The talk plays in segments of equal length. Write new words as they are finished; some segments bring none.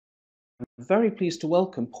I'm very pleased to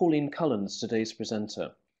welcome Pauline Cullen as today's presenter.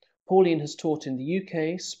 Pauline has taught in the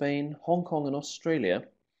UK, Spain, Hong Kong and Australia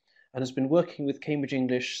and has been working with Cambridge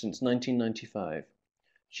English since 1995.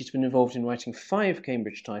 She's been involved in writing 5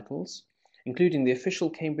 Cambridge titles, including the official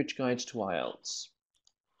Cambridge Guide to IELTS.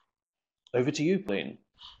 Over to you, Pauline.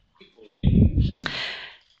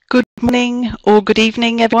 Good morning or good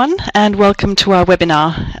evening, everyone, and welcome to our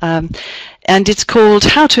webinar. And it's called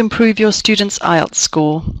How to Improve Your Students' IELTS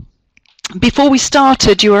Score. Before we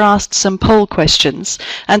started, you were asked some poll questions,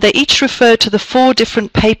 and they each refer to the 4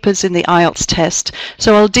 different papers in the IELTS test,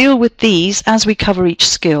 so I'll deal with these as we cover each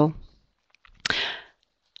skill.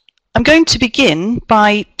 I'm going to begin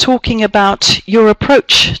by talking about your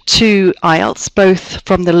approach to IELTS, both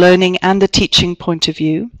from the learning and the teaching point of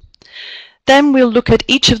view. Then we'll look at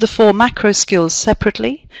each of the 4 macro skills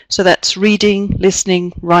separately, so that's reading,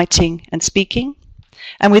 listening, writing and speaking.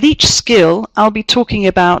 And with each skill, I'll be talking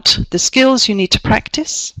about the skills you need to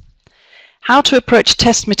practice, how to approach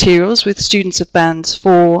test materials with students of bands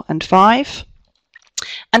 4 and 5,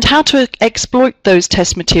 and how to exploit those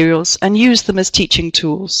test materials and use them as teaching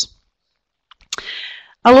tools.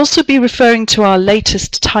 I'll also be referring to our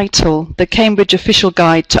latest title, the Cambridge Official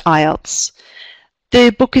Guide to IELTS. The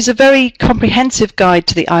book is a very comprehensive guide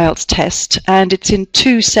to the IELTS test, and it's in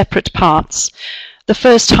 2 separate parts. The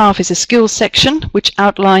first half is a skills section, which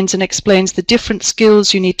outlines and explains the different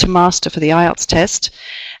skills you need to master for the IELTS test.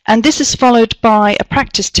 And this is followed by a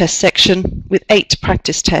practice test section with 8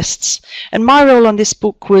 practice tests. And my role on this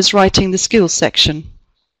book was writing the skills section.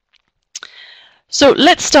 So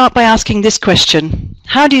let's start by asking this question.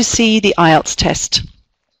 How do you see the IELTS test?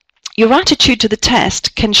 Your attitude to the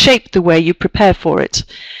test can shape the way you prepare for it.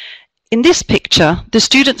 In this picture, the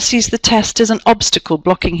student sees the test as an obstacle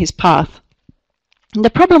blocking his path. And the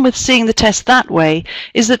problem with seeing the test that way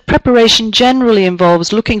is that preparation generally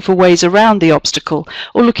involves looking for ways around the obstacle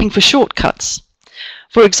or looking for shortcuts.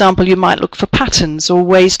 For example, you might look for patterns or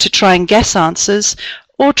ways to try and guess answers,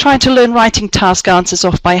 or try to learn writing task answers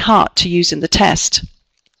off by heart to use in the test.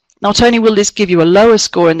 Not only will this give you a lower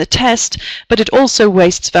score in the test, but it also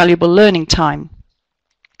wastes valuable learning time.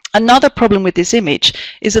 Another problem with this image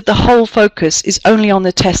is that the whole focus is only on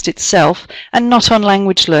the test itself and not on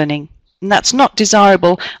language learning. And that's not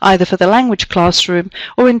desirable either for the language classroom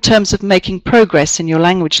or in terms of making progress in your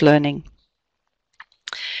language learning.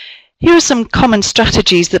 Here are some common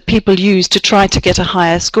strategies that people use to try to get a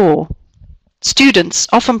higher score. Students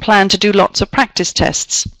often plan to do lots of practice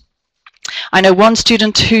tests. I know one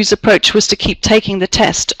student whose approach was to keep taking the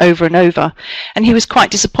test over and over, and he was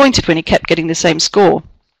quite disappointed when he kept getting the same score.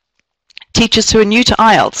 Teachers who are new to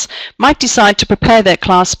IELTS might decide to prepare their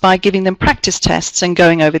class by giving them practice tests and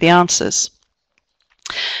going over the answers.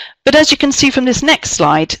 But as you can see from this next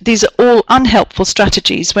slide, these are all unhelpful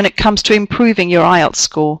strategies when it comes to improving your IELTS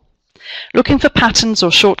score. Looking for patterns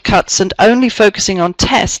or shortcuts and only focusing on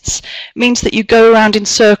tests means that you go around in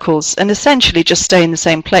circles and essentially just stay in the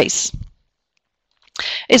same place.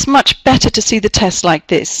 It's much better to see the test like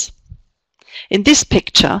this. In this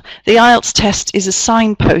picture, the IELTS test is a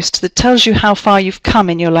signpost that tells you how far you've come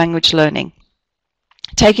in your language learning.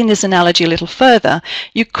 Taking this analogy a little further,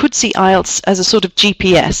 you could see IELTS as a sort of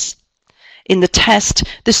GPS. In the test,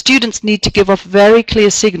 the students need to give off very clear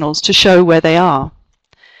signals to show where they are.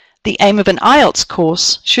 The aim of an IELTS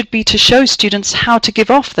course should be to show students how to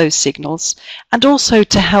give off those signals and also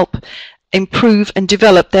to help improve and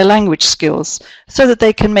develop their language skills so that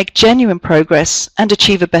they can make genuine progress and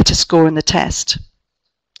achieve a better score in the test.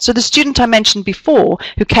 So the student I mentioned before,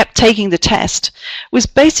 who kept taking the test, was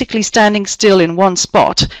basically standing still in one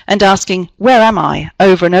spot and asking, "Where am I?"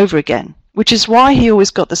 over and over again, which is why he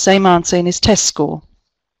always got the same answer in his test score.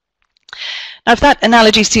 Now, if that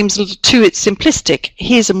analogy seems a little too simplistic,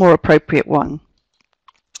 here's a more appropriate one.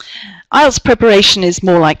 IELTS preparation is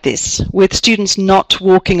more like this, with students not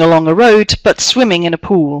walking along a road but swimming in a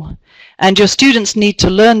pool, and your students need to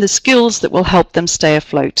learn the skills that will help them stay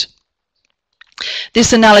afloat.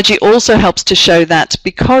 This analogy also helps to show that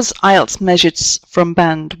because IELTS measures from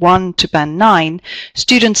band 1 to band 9,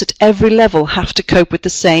 students at every level have to cope with the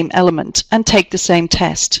same element and take the same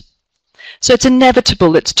test. So it's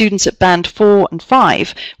inevitable that students at band 4 and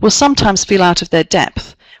 5 will sometimes feel out of their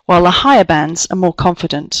depth, while the higher bands are more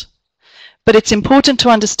confident. But it's important to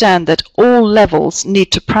understand that all levels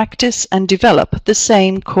need to practice and develop the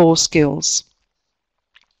same core skills.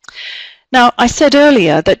 Now, I said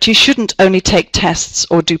earlier that you shouldn't only take tests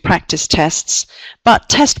or do practice tests, but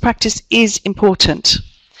test practice is important.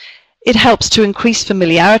 It helps to increase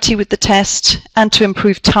familiarity with the test and to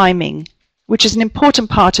improve timing, which is an important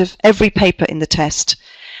part of every paper in the test.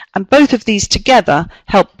 And both of these together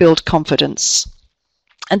help build confidence.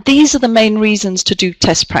 And these are the main reasons to do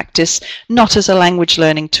test practice, not as a language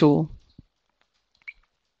learning tool.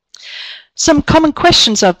 Some common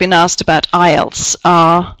questions I've been asked about IELTS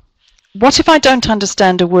are, what if I don't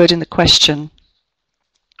understand a word in the question?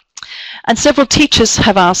 And several teachers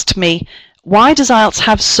have asked me, why does IELTS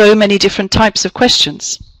have so many different types of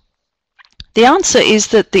questions? The answer is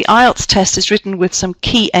that the IELTS test is written with some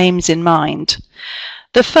key aims in mind.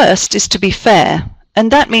 The first is to be fair,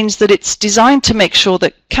 and that means that it's designed to make sure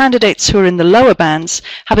that candidates who are in the lower bands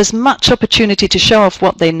have as much opportunity to show off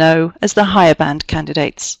what they know as the higher band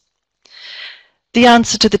candidates. The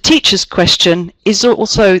answer to the teacher's question is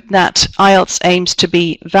also that IELTS aims to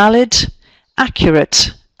be valid,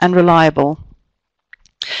 accurate, and reliable.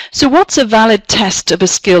 So what's a valid test of a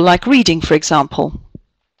skill like reading, for example?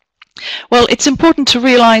 Well, it's important to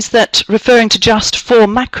realize that referring to just 4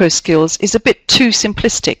 macro skills is a bit too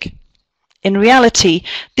simplistic. In reality,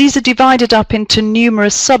 these are divided up into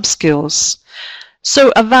numerous sub-skills.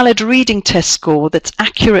 So a valid reading test score that's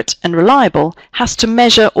accurate and reliable has to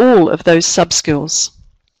measure all of those sub-skills.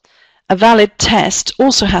 A valid test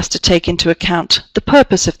also has to take into account the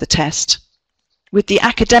purpose of the test. With the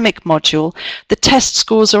academic module, the test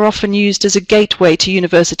scores are often used as a gateway to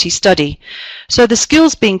university study, so the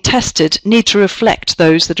skills being tested need to reflect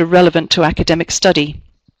those that are relevant to academic study.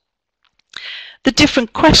 The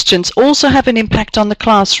different questions also have an impact on the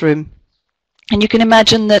classroom, and you can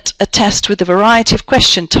imagine that a test with a variety of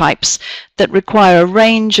question types that require a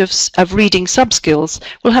range of reading sub-skills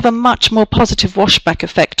will have a much more positive washback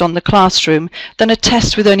effect on the classroom than a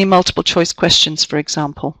test with only multiple choice questions, for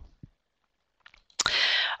example.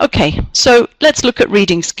 Okay, so let's look at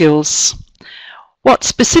reading skills. What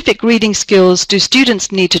specific reading skills do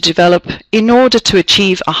students need to develop in order to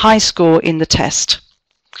achieve a high score in the test?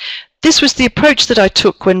 This was the approach that I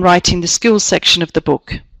took when writing the skills section of the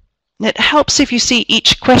book. It helps if you see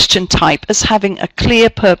each question type as having a clear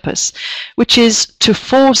purpose, which is to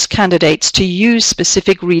force candidates to use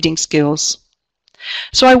specific reading skills.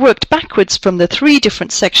 So I worked backwards from the 3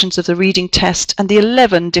 different sections of the reading test and the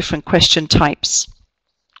 11 different question types.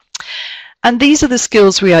 And these are the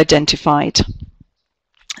skills we identified.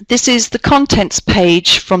 This is the contents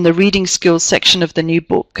page from the reading skills section of the new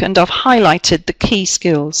book, and I've highlighted the key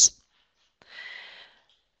skills.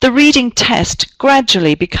 The reading test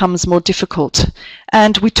gradually becomes more difficult,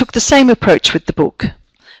 and we took the same approach with the book.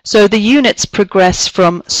 So the units progress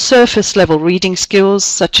from surface level reading skills,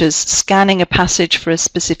 such as scanning a passage for a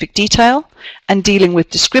specific detail and dealing with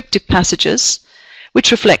descriptive passages,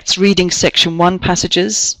 which reflects reading section 1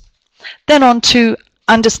 passages, then on to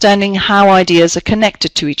understanding how ideas are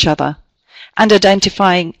connected to each other, and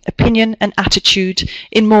identifying opinion and attitude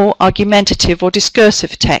in more argumentative or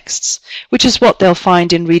discursive texts, which is what they'll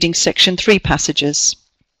find in reading section 3 passages.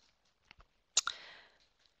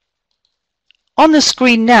 On the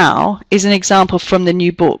screen now is an example from the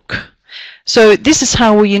new book. So this is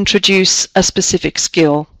how we introduce a specific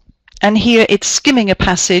skill, and here it's skimming a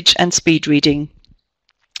passage and speed reading.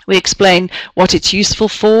 We explain what it's useful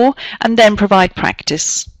for and then provide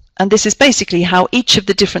practice. And this is basically how each of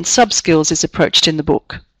the different sub-skills is approached in the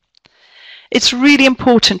book. It's really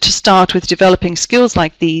important to start with developing skills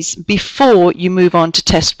like these before you move on to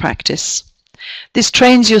test practice. This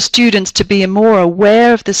trains your students to be more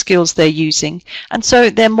aware of the skills they're using, and so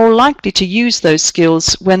they're more likely to use those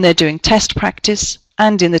skills when they're doing test practice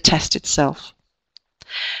and in the test itself.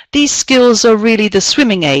 These skills are really the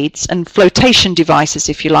swimming aids and flotation devices,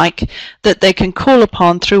 if you like, that they can call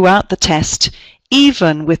upon throughout the test,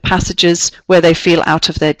 even with passages where they feel out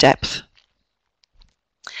of their depth.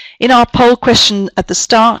 In our poll question at the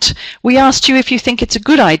start, we asked you if you think it's a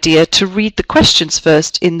good idea to read the questions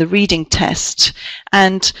first in the reading test,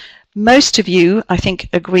 and most of you, I think,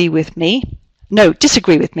 disagree with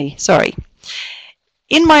me, sorry.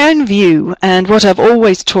 In my own view, and what I've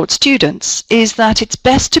always taught students, is that it's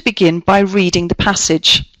best to begin by reading the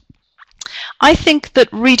passage. I think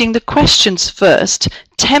that reading the questions first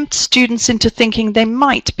tempts students into thinking they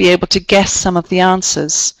might be able to guess some of the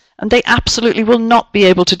answers, and they absolutely will not be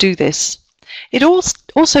able to do this. It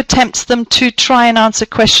also tempts them to try and answer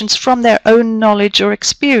questions from their own knowledge or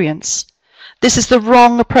experience. This is the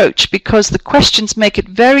wrong approach because the questions make it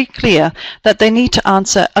very clear that they need to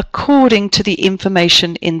answer according to the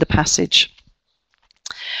information in the passage.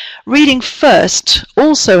 Reading first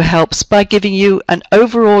also helps by giving you an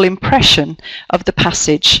overall impression of the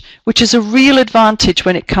passage, which is a real advantage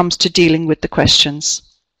when it comes to dealing with the questions.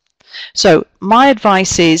 So my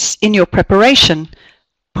advice is, in your preparation,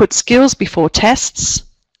 put skills before tests,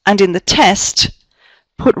 and in the test,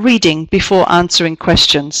 put reading before answering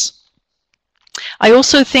questions. I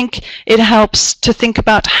also think it helps to think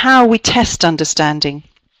about how we test understanding.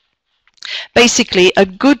 Basically, a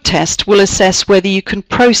good test will assess whether you can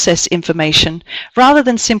process information rather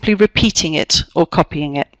than simply repeating it or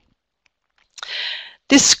copying it.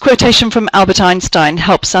 This quotation from Albert Einstein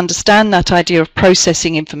helps understand that idea of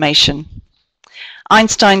processing information.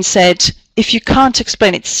 Einstein said, "If you can't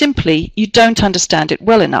explain it simply, you don't understand it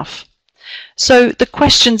well enough." So the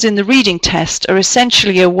questions in the reading test are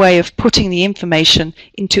essentially a way of putting the information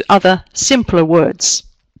into other, simpler words.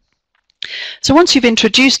 So once you've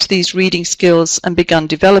introduced these reading skills and begun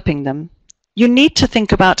developing them, you need to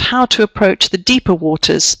think about how to approach the deeper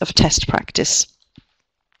waters of test practice.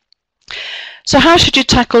 So how should you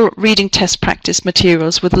tackle reading test practice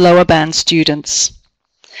materials with lower band students?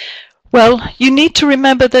 Well, you need to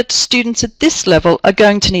remember that students at this level are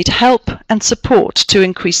going to need help and support to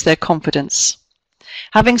increase their confidence.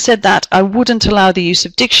 Having said that, I wouldn't allow the use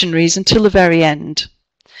of dictionaries until the very end.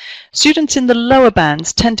 Students in the lower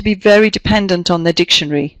bands tend to be very dependent on their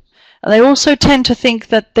dictionary, and they also tend to think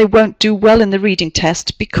that they won't do well in the reading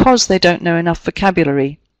test because they don't know enough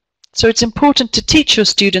vocabulary. So it's important to teach your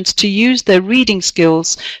students to use their reading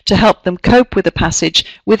skills to help them cope with a passage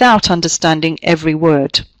without understanding every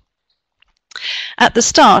word. At the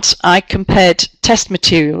start, I compared test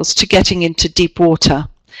materials to getting into deep water.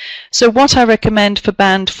 So what I recommend for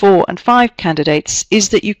Band 4 and 5 candidates is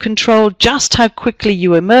that you control just how quickly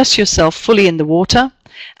you immerse yourself fully in the water,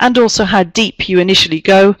 and also how deep you initially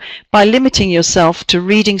go, by limiting yourself to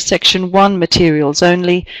reading section 1 materials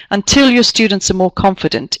only until your students are more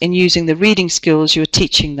confident in using the reading skills you are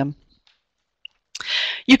teaching them.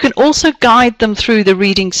 You can also guide them through the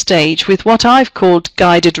reading stage with what I've called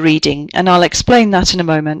guided reading, and I'll explain that in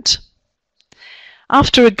a moment.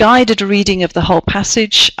 After a guided reading of the whole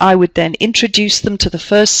passage, I would then introduce them to the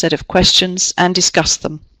first set of questions and discuss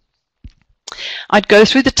them. I'd go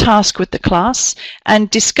through the task with the class and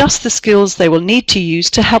discuss the skills they will need to use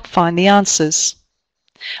to help find the answers.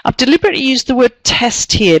 I've deliberately used the word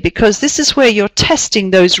test here because this is where you're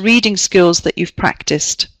testing those reading skills that you've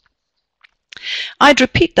practiced. I'd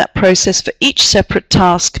repeat that process for each separate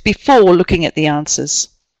task before looking at the answers.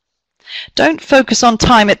 Don't focus on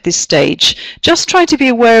time at this stage, just try to be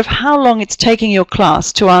aware of how long it's taking your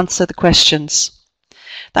class to answer the questions.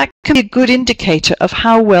 That can be a good indicator of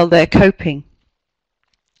how well they're coping.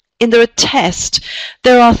 In the test,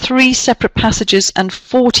 there are 3 separate passages and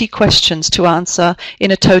 40 questions to answer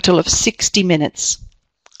in a total of 60 minutes.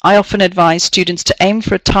 I often advise students to aim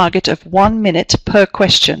for a target of 1 minute per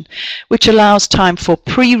question, which allows time for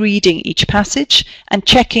pre-reading each passage and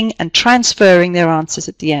checking and transferring their answers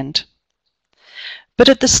at the end. But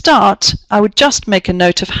at the start, I would just make a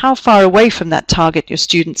note of how far away from that target your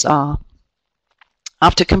students are.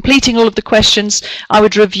 After completing all of the questions, I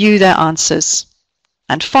would review their answers.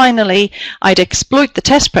 And finally, I'd exploit the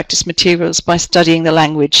test practice materials by studying the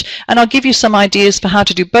language, and I'll give you some ideas for how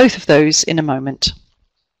to do both of those in a moment.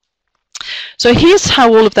 So here's how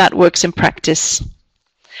all of that works in practice.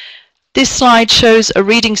 This slide shows a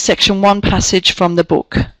reading section 1 passage from the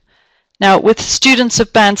book. Now, with students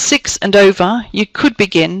of Band 6 and over, you could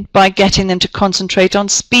begin by getting them to concentrate on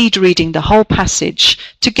speed reading the whole passage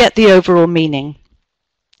to get the overall meaning.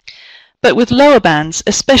 But with lower bands,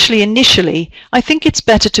 especially initially, I think it's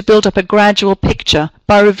better to build up a gradual picture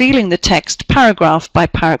by revealing the text paragraph by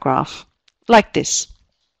paragraph, like this.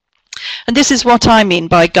 And this is what I mean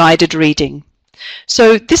by guided reading.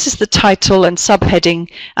 So this is the title and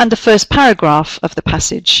subheading and the first paragraph of the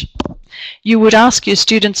passage. You would ask your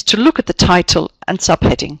students to look at the title and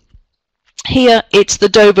subheading. Here it's the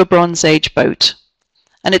Dover Bronze Age boat.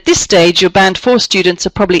 And at this stage, your Band 4 students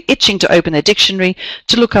are probably itching to open their dictionary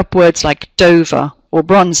to look up words like Dover or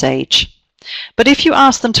Bronze Age. But if you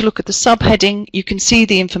ask them to look at the subheading, you can see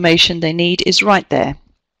the information they need is right there.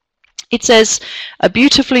 It says, a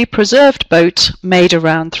beautifully preserved boat made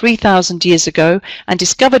around 3,000 years ago and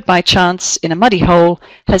discovered by chance in a muddy hole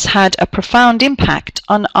has had a profound impact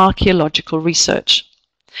on archaeological research.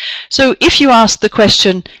 So if you ask the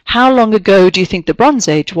question, how long ago do you think the Bronze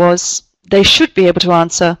Age was? They should be able to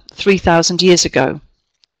answer 3,000 years ago.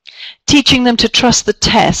 Teaching them to trust the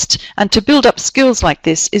test and to build up skills like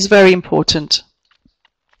this is very important.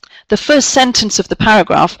 The first sentence of the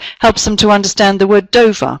paragraph helps them to understand the word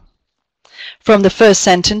Dover. From the first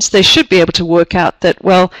sentence, they should be able to work out that,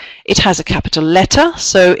 well, it has a capital letter,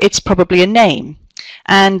 so it's probably a name.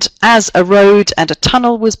 And as a road and a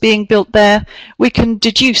tunnel was being built there, we can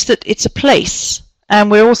deduce that it's a place, and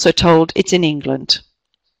we're also told it's in England.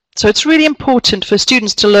 So it's really important for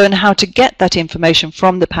students to learn how to get that information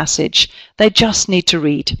from the passage. They just need to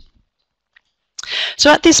read.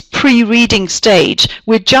 So at this pre-reading stage,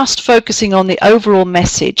 we're just focusing on the overall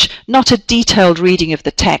message, not a detailed reading of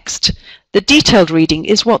the text. The detailed reading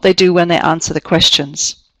is what they do when they answer the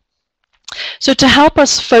questions. So to help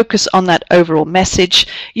us focus on that overall message,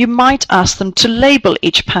 you might ask them to label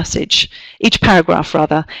each paragraph,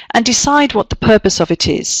 and decide what the purpose of it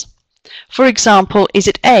is. For example, is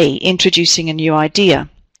it A, introducing a new idea,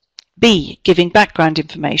 B, giving background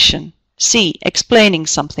information, C, explaining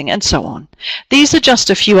something, and so on. These are just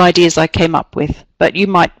a few ideas I came up with, but you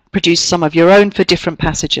might produce some of your own for different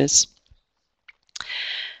passages.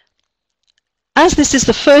 As this is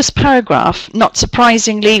the first paragraph, not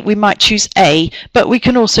surprisingly, we might choose A, but we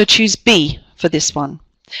can also choose B for this one.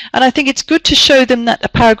 And I think it's good to show them that a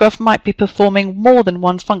paragraph might be performing more than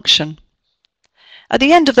one function. At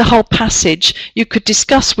the end of the whole passage, you could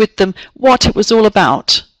discuss with them what it was all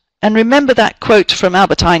about. And remember that quote from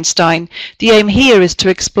Albert Einstein, the aim here is to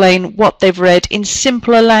explain what they've read in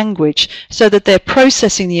simpler language so that they're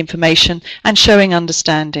processing the information and showing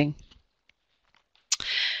understanding.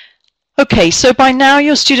 Okay, so by now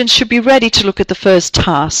your students should be ready to look at the first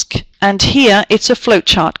task, and here it's a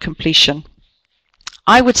flowchart completion.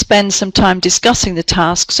 I would spend some time discussing the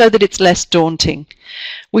task so that it's less daunting.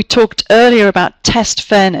 We talked earlier about test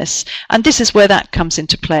fairness, and this is where that comes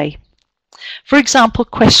into play. For example,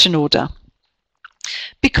 question order.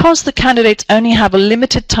 Because the candidates only have a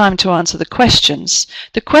limited time to answer the questions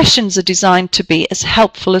are designed to be as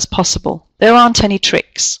helpful as possible. There aren't any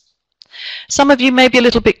tricks. Some of you may be a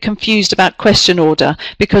little bit confused about question order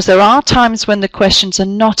because there are times when the questions are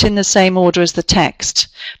not in the same order as the text.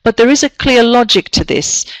 But there is a clear logic to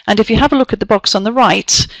this, and if you have a look at the box on the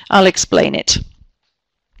right, I'll explain it.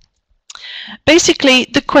 Basically,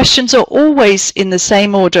 the questions are always in the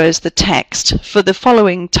same order as the text for the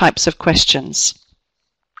following types of questions.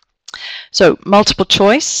 So, multiple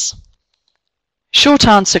choice, short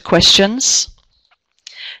answer questions,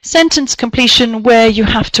 sentence completion where you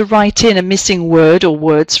have to write in a missing word or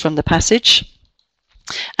words from the passage,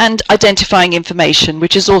 and identifying information,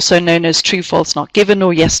 which is also known as true, false, not given,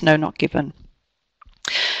 or yes, no, not given.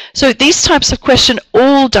 So these types of questions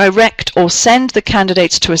all direct or send the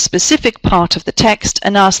candidates to a specific part of the text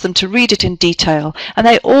and ask them to read it in detail, and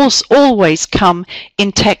they always come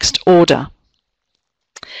in text order.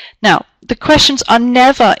 Now, the questions are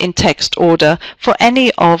never in text order for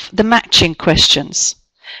any of the matching questions.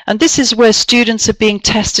 And this is where students are being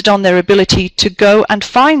tested on their ability to go and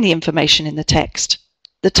find the information in the text.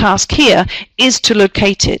 The task here is to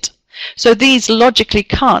locate it. So these logically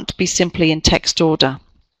can't be simply in text order.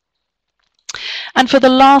 And for the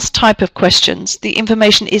last type of questions, the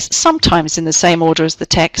information is sometimes in the same order as the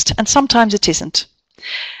text, and sometimes it isn't.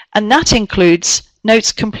 And that includes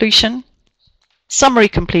notes completion, summary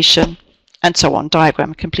completion, and so on,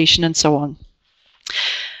 diagram completion, and so on.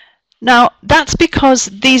 Now, that's because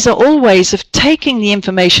these are all ways of taking the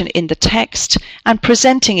information in the text and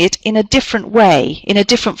presenting it in a different way, in a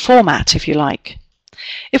different format, if you like.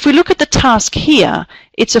 If we look at the task here,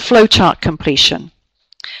 it's a flowchart completion.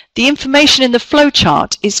 The information in the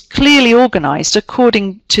flowchart is clearly organized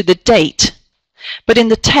according to the date, but in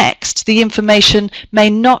the text, the information may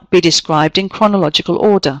not be described in chronological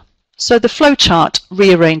order. So the flowchart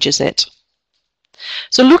rearranges it.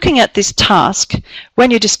 So looking at this task,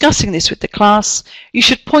 when you're discussing this with the class, you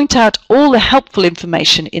should point out all the helpful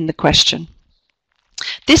information in the question.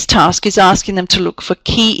 This task is asking them to look for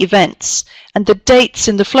key events, and the dates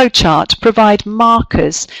in the flowchart provide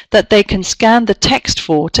markers that they can scan the text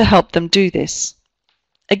for to help them do this.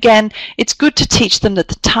 Again, it's good to teach them that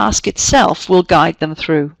the task itself will guide them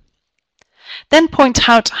through. Then point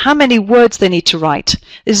out how many words they need to write.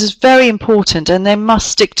 This is very important, and they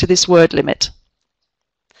must stick to this word limit.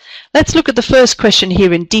 Let's look at the first question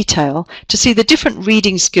here in detail to see the different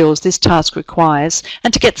reading skills this task requires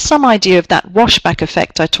and to get some idea of that washback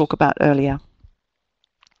effect I talked about earlier.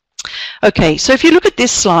 Okay, so if you look at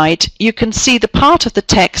this slide, you can see the part of the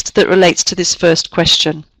text that relates to this first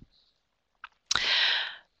question.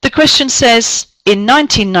 The question says, in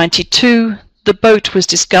 1992, the boat was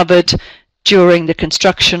discovered during the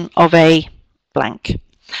construction of a blank.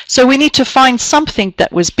 So we need to find something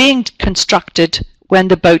that was being constructed when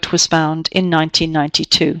the boat was found in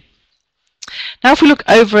 1992. Now if we look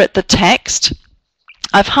over at the text,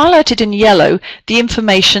 I've highlighted in yellow the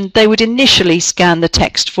information they would initially scan the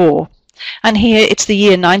text for. And here it's the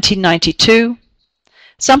year 1992,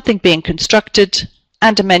 something being constructed,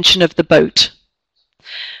 and a mention of the boat.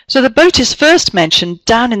 So the boat is first mentioned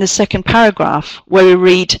down in the second paragraph, where we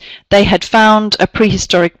read, "They had found a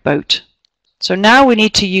prehistoric boat." So now we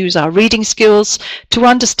need to use our reading skills to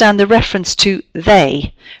understand the reference to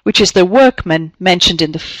they, which is the workmen mentioned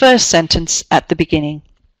in the first sentence at the beginning.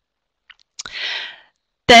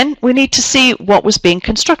 Then we need to see what was being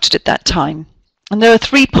constructed at that time. And there are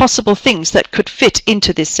three possible things that could fit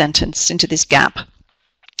into this sentence, into this gap.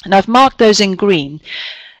 And I've marked those in green.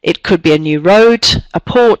 It could be a new road, a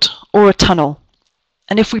port, or a tunnel.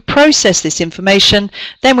 And if we process this information,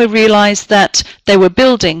 then we realize that they were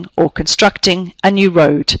building or constructing a new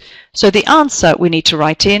road. So the answer we need to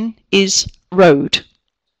write in is road.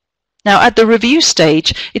 Now at the review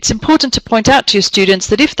stage, it's important to point out to your students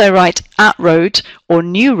that if they write at road or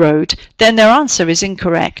new road, then their answer is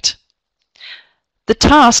incorrect. The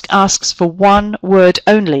task asks for one word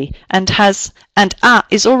only and at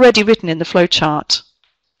is already written in the flowchart.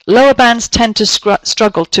 Lower bands tend to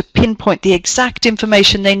struggle to pinpoint the exact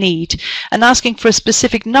information they need, and asking for a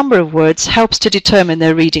specific number of words helps to determine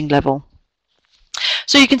their reading level.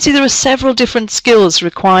 So you can see there are several different skills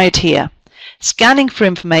required here. Scanning for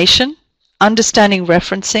information, understanding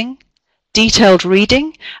referencing, detailed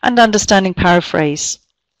reading, and understanding paraphrase.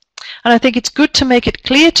 And I think it's good to make it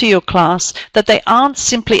clear to your class that they aren't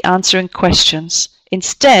simply answering questions.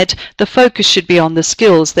 Instead, the focus should be on the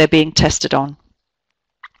skills they're being tested on.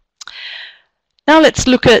 Now let's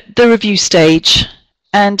look at the review stage.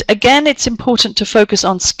 And again, it's important to focus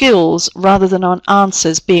on skills rather than on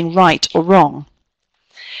answers being right or wrong.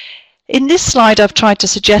 In this slide, I've tried to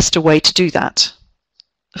suggest a way to do that.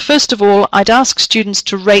 First of all, I'd ask students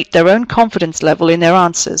to rate their own confidence level in their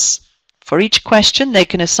answers. For each question, they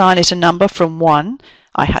can assign it a number from 1,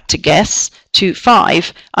 I had to guess, to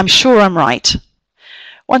 5, I'm sure I'm right.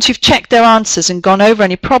 Once you've checked their answers and gone over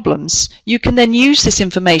any problems, you can then use this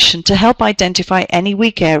information to help identify any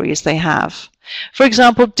weak areas they have. For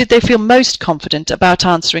example, did they feel most confident about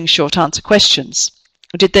answering short answer questions?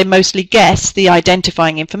 Or did they mostly guess the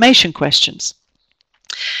identifying information questions?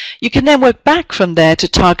 You can then work back from there to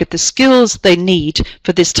target the skills they need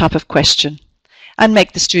for this type of question and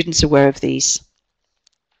make the students aware of these.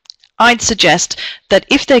 I'd suggest that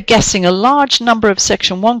if they're guessing a large number of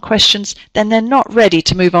Section 1 questions, then they're not ready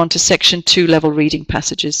to move on to Section 2 level reading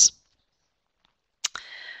passages.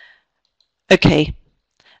 Okay,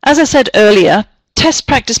 as I said earlier, test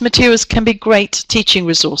practice materials can be great teaching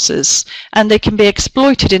resources, and they can be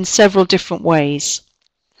exploited in several different ways.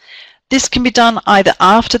 This can be done either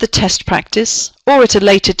after the test practice or at a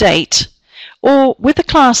later date, or with a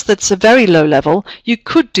class that's a very low level, you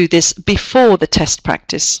could do this before the test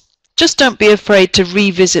practice. Just don't be afraid to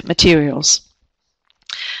revisit materials.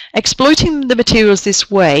 Exploiting the materials this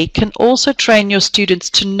way can also train your students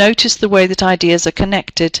to notice the way that ideas are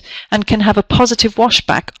connected and can have a positive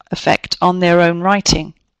washback effect on their own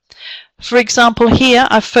writing. For example, here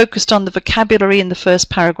I've focused on the vocabulary in the first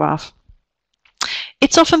paragraph.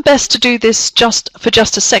 It's often best to do this for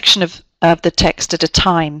just a section of the text at a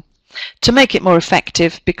time to make it more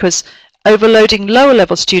effective, because overloading lower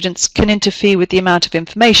level students can interfere with the amount of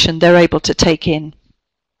information they're able to take in.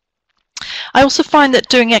 I also find that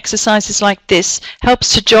doing exercises like this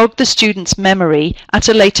helps to jog the students' memory at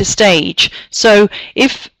a later stage. So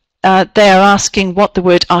if they are asking what the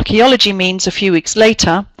word archaeology means a few weeks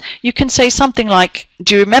later, you can say something like,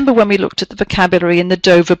 do you remember when we looked at the vocabulary in the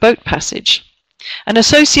Dover boat passage? And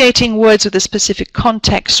associating words with a specific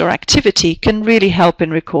context or activity can really help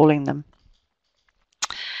in recalling them.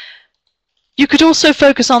 You could also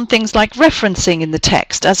focus on things like referencing in the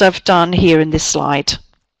text, as I've done here in this slide.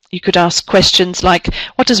 You could ask questions like,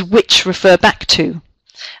 what does which refer back to?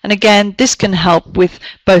 And again, this can help with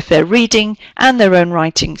both their reading and their own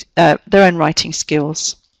writing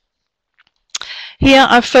skills. Here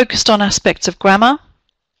I've focused on aspects of grammar,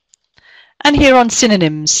 and here on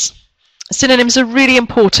synonyms. Synonyms are really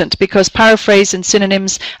important because paraphrase and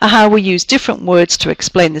synonyms are how we use different words to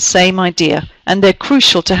explain the same idea, and they're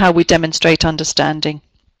crucial to how we demonstrate understanding.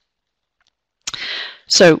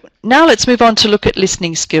 So now let's move on to look at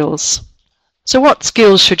listening skills. So what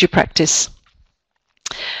skills should you practice?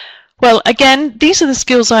 Well, again, these are the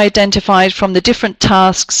skills I identified from the different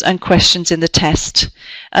tasks and questions in the test,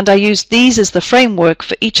 and I used these as the framework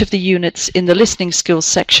for each of the units in the listening skills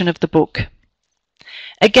section of the book.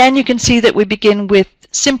 Again, you can see that we begin with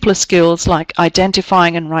simpler skills like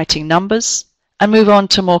identifying and writing numbers, and move on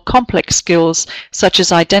to more complex skills such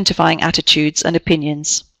as identifying attitudes and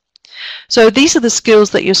opinions. So these are the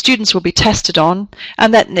skills that your students will be tested on,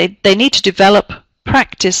 and that they need to develop,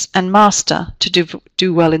 practice and master to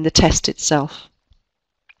do well in the test itself.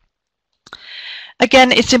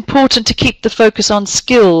 Again, it's important to keep the focus on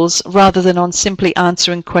skills rather than on simply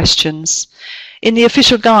answering questions. In the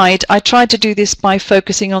official guide, I tried to do this by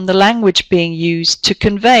focusing on the language being used to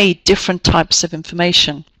convey different types of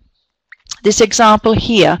information. This example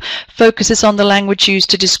here focuses on the language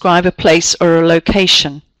used to describe a place or a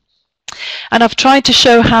location. And I've tried to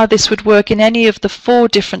show how this would work in any of the 4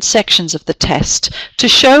 different sections of the test to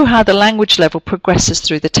show how the language level progresses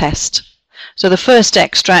through the test. So the first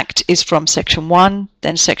extract is from section 1,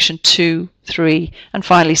 then section 2, 3, and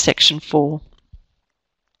finally section 4.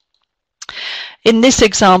 In this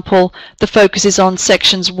example, the focus is on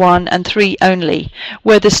sections 1 and 3 only,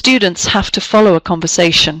 where the students have to follow a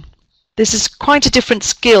conversation. This is quite a different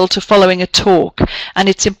skill to following a talk, and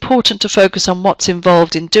it's important to focus on what's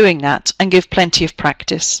involved in doing that and give plenty of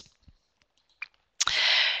practice.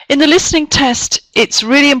 In the listening test, it's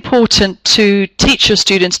really important to teach your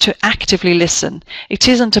students to actively listen. It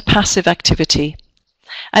isn't a passive activity.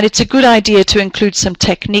 And it's a good idea to include some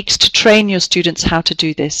techniques to train your students how to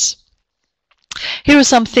do this. Here are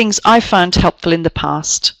some things I found helpful in the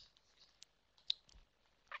past.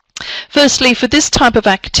 Firstly, for this type of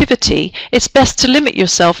activity, it's best to limit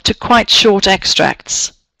yourself to quite short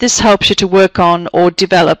extracts. This helps you to work on or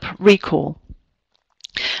develop recall.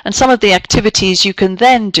 And some of the activities you can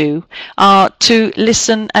then do are to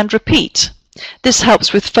listen and repeat. This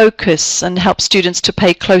helps with focus and helps students to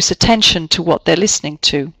pay close attention to what they're listening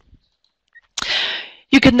to.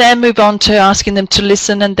 You can then move on to asking them to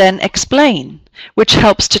listen and then explain, which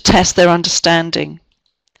helps to test their understanding.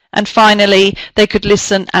 And finally, they could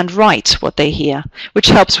listen and write what they hear, which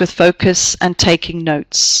helps with focus and taking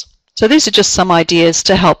notes. So these are just some ideas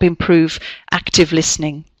to help improve active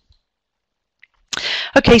listening.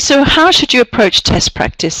 Okay, so how should you approach test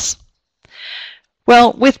practice?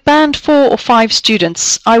 Well, with band 4 or 5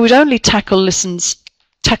 students, I would only tackle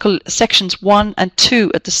sections 1 and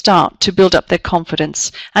 2 at the start to build up their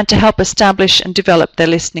confidence and to help establish and develop their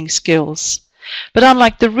listening skills. But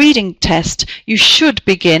unlike the reading test, you should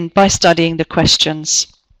begin by studying the questions.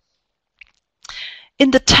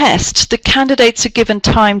 In the test, the candidates are given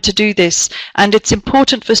time to do this, and it's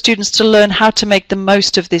important for students to learn how to make the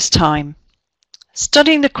most of this time.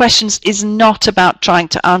 Studying the questions is not about trying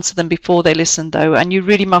to answer them before they listen, though, and you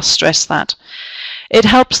really must stress that. It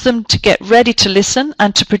helps them to get ready to listen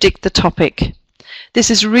and to predict the topic.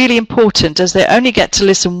 This is really important as they only get to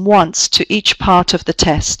listen once to each part of the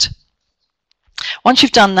test. Once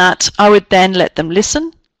you've done that, I would then let them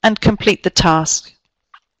listen and complete the task.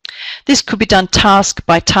 This could be done task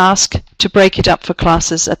by task to break it up for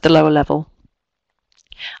classes at the lower level.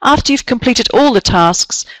 After you've completed all the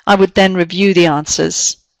tasks, I would then review the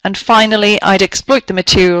answers. And finally, I'd exploit the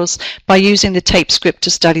materials by using the tape script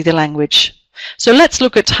to study the language. So let's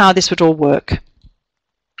look at how this would all work.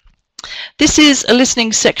 This is a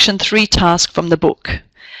listening section 3 task from the book.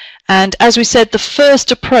 And as we said, the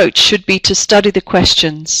first approach should be to study the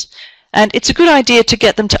questions. And it's a good idea to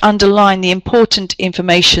get them to underline the important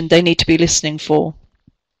information they need to be listening for.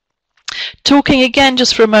 Talking again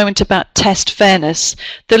just for a moment about test fairness,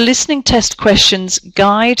 the listening test questions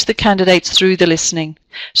guide the candidates through the listening.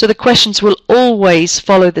 So the questions will always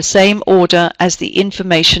follow the same order as the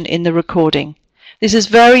information in the recording. This is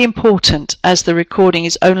very important as the recording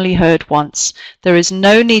is only heard once. There is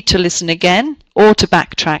no need to listen again or to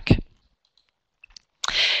backtrack.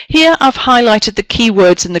 Here I've highlighted the key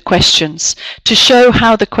words in the questions to show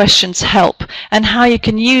how the questions help and how you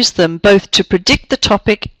can use them both to predict the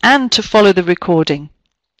topic and to follow the recording.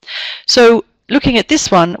 So looking at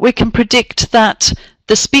this one, we can predict that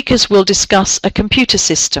the speakers will discuss a computer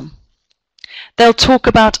system. They'll talk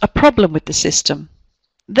about a problem with the system.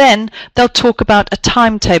 Then they'll talk about a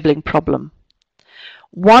timetabling problem.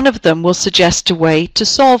 One of them will suggest a way to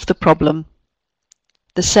solve the problem.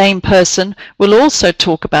 The same person will also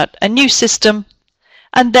talk about a new system,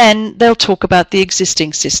 and then they'll talk about the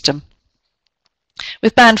existing system.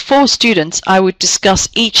 With band 4 students, I would discuss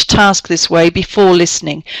each task this way before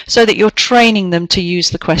listening, so that you're training them to use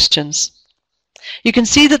the questions. You can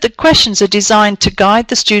see that the questions are designed to guide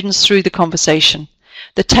the students through the conversation.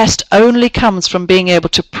 The test only comes from being able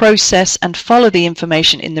to process and follow the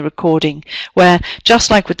information in the recording, where,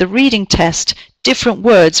 just like with the reading test, different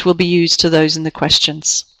words will be used to those in the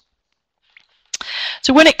questions.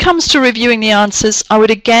 So when it comes to reviewing the answers, I would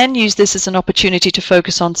again use this as an opportunity to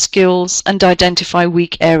focus on skills and identify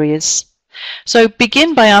weak areas. So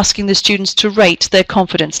begin by asking the students to rate their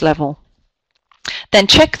confidence level. Then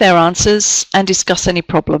check their answers and discuss any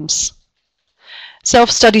problems.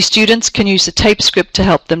 Self-study students can use the tape script to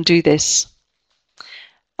help them do this.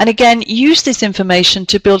 And again, use this information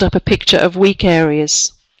to build up a picture of weak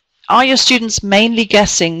areas. Are your students mainly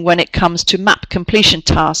guessing when it comes to map completion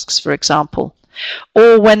tasks, for example,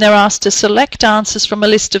 or when they're asked to select answers from a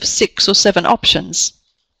list of 6 or 7 options?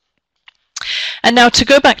 And now, to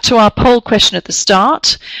go back to our poll question at the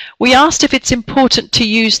start, we asked if it's important to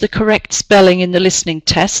use the correct spelling in the listening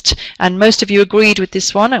test, and most of you agreed with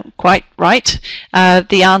this one, quite right.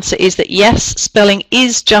 The answer is that yes, spelling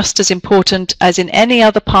is just as important as in any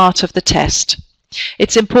other part of the test.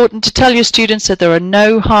 It's important to tell your students that there are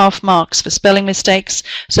no half marks for spelling mistakes,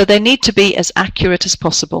 so they need to be as accurate as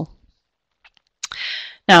possible.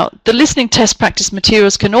 Now, the listening test practice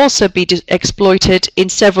materials can also be exploited in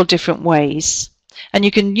several different ways. And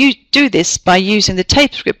you can do this by using the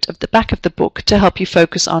tape script at the back of the book to help you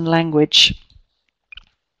focus on language.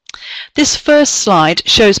 This first slide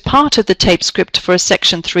shows part of the tape script for a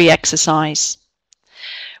Section 3 exercise.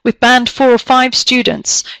 With Band 4 or 5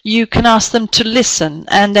 students, you can ask them to listen,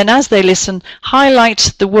 and then as they listen,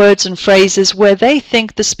 highlight the words and phrases where they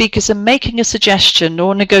think the speakers are making a suggestion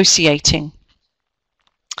or negotiating.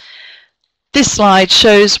 This slide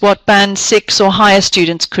shows what Band 6 or higher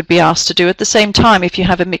students could be asked to do at the same time if you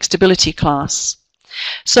have a mixed ability class.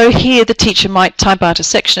 So here the teacher might type out a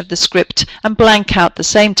section of the script and blank out the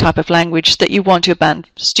same type of language that you want your Band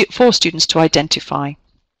 4 students to identify.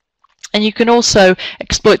 And you can also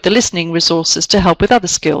exploit the listening resources to help with other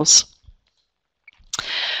skills.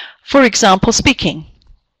 For example, speaking.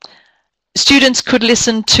 Students could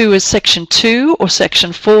listen to a Section 2 or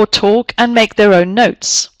Section 4 talk and make their own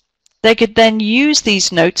notes. They could then use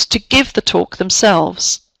these notes to give the talk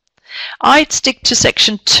themselves. I'd stick to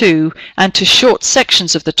Section 2 and to short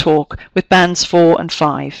sections of the talk with Bands 4 and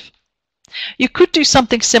 5. You could do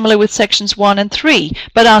something similar with Sections 1 and 3,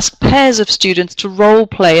 but ask pairs of students to role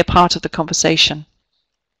play a part of the conversation.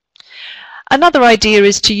 Another idea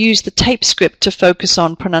is to use the tape script to focus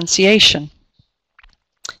on pronunciation.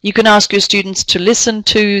 You can ask your students to listen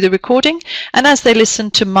to the recording, and as they listen,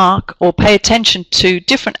 to mark or pay attention to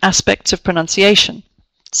different aspects of pronunciation,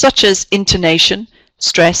 such as intonation,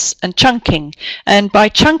 stress, and chunking. And by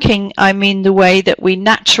chunking, I mean the way that we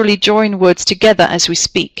naturally join words together as we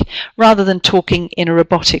speak, rather than talking in a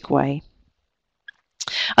robotic way.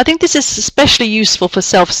 I think this is especially useful for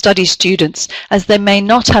self-study students, as they may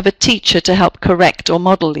not have a teacher to help correct or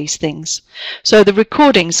model these things, so the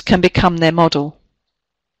recordings can become their model.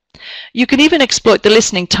 You can even exploit the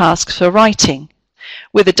listening tasks for writing.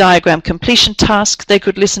 With a diagram completion task, they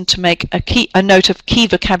could listen to make a note of key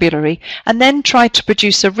vocabulary and then try to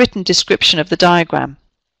produce a written description of the diagram.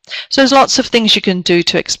 So there's lots of things you can do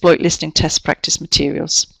to exploit listening test practice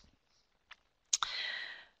materials.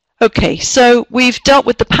 Okay, so we've dealt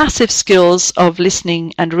with the passive skills of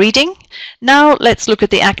listening and reading. Now let's look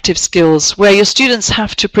at the active skills, where your students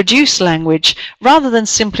have to produce language rather than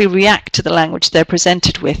simply react to the language they're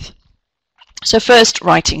presented with. So first,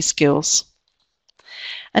 writing skills.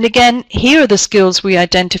 And again, here are the skills we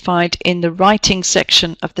identified in the writing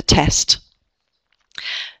section of the test.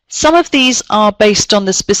 Some of these are based on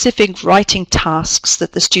the specific writing tasks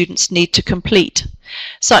that the students need to complete,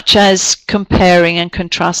 such as comparing and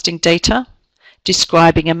contrasting data,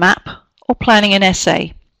 describing a map, or planning an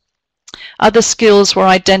essay. Other skills were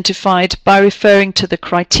identified by referring to the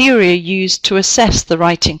criteria used to assess the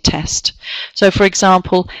writing test. So, for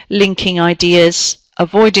example, linking ideas,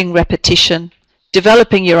 avoiding repetition,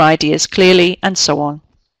 developing your ideas clearly, and so on.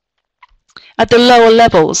 At the lower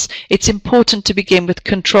levels, it's important to begin with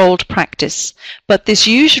controlled practice, but this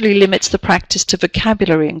usually limits the practice to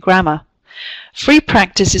vocabulary and grammar. Free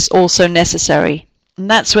practice is also necessary,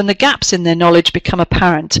 and that's when the gaps in their knowledge become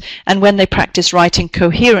apparent and when they practice writing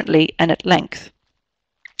coherently and at length.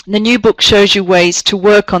 The new book shows you ways to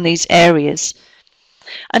work on these areas.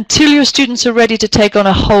 Until your students are ready to take on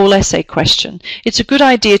a whole essay question, it's a good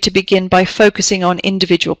idea to begin by focusing on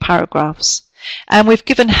individual paragraphs. And we've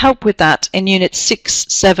given help with that in Units 6,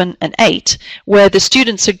 7 and 8, where the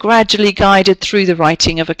students are gradually guided through the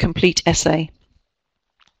writing of a complete essay.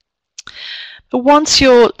 But once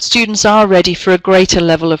your students are ready for a greater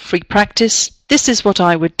level of free practice, this is what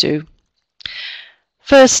I would do.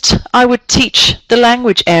 First, I would teach the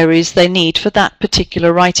language areas they need for that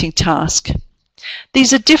particular writing task.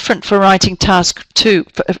 These are different for writing task 2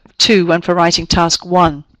 and for writing task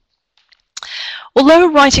 1.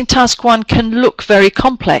 Although writing task 1 can look very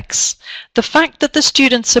complex, the fact that the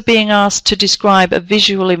students are being asked to describe a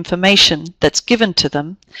visual information that's given to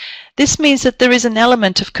them, this means that there is an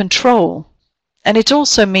element of control. And it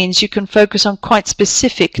also means you can focus on quite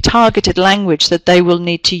specific targeted language that they will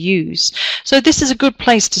need to use. So this is a good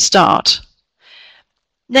place to start.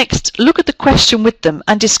 Next, look at the question with them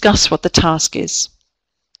and discuss what the task is.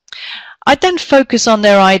 I'd then focus on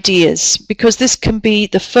their ideas, because this can be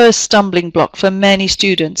the first stumbling block for many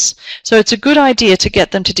students. So it's a good idea to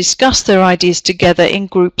get them to discuss their ideas together in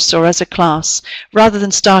groups or as a class, rather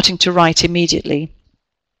than starting to write immediately.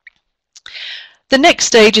 The next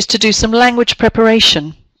stage is to do some language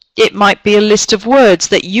preparation. It might be a list of words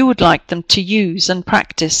that you would like them to use and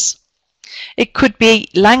practice. It could be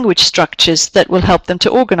language structures that will help them to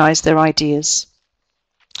organize their ideas.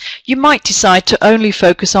 You might decide to only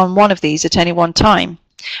focus on one of these at any one time,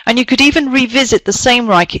 and you could even revisit the same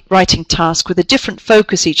writing task with a different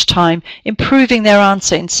focus each time, improving their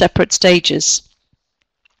answer in separate stages.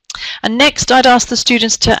 And next, I'd ask the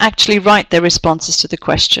students to actually write their responses to the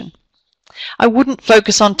question. I wouldn't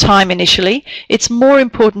focus on time initially. It's more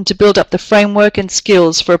important to build up the framework and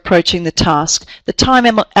skills for approaching the task. The time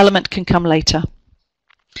element can come later.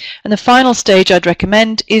 And the final stage I'd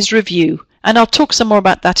recommend is review, and I'll talk some more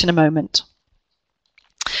about that in a moment.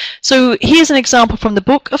 So here's an example from the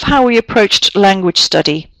book of how we approached language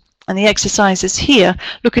study. And the exercises here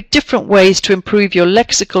look at different ways to improve your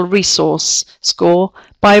lexical resource score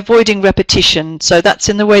by avoiding repetition. So that's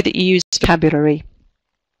in the way that you use vocabulary.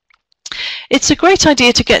 It's a great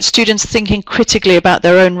idea to get students thinking critically about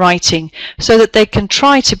their own writing so that they can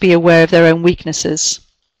try to be aware of their own weaknesses.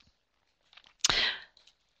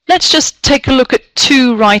 Let's just take a look at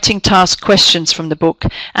 2 writing task questions from the book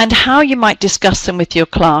and how you might discuss them with your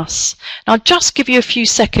class. I'll just give you a few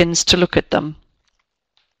seconds to look at them.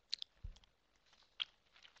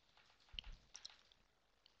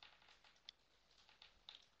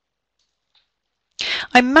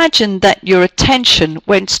 I imagine that your attention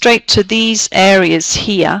went straight to these areas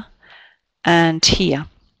here and here.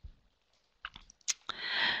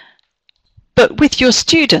 But with your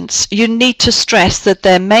students, you need to stress that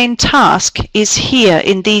their main task is here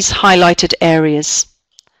in these highlighted areas.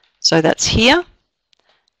 So that's here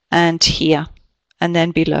and here, and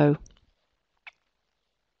then below.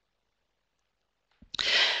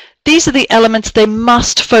 These are the elements they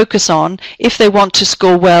must focus on if they want to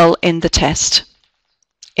score well in the test.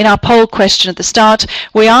 In our poll question at the start,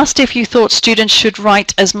 we asked if you thought students should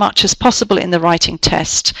write as much as possible in the writing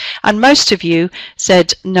test, and most of you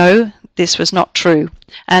said no, this was not true,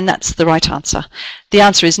 and that's the right answer. The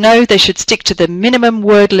answer is no, they should stick to the minimum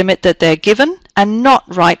word limit that they're given and not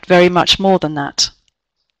write very much more than that.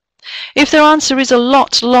 If their answer is a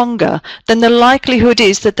lot longer, then the likelihood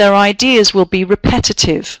is that their ideas will be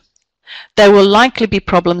repetitive. There will likely be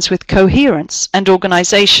problems with coherence and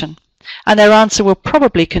organization, and their answer will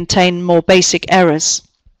probably contain more basic errors.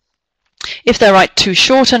 If they write too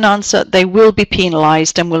short an answer, they will be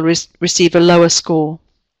penalized and will receive a lower score.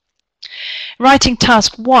 Writing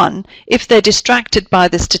task 1, if they're distracted by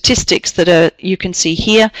the statistics that you can see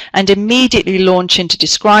here and immediately launch into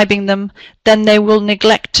describing them, then they will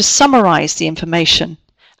neglect to summarize the information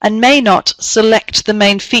and may not select the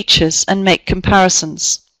main features and make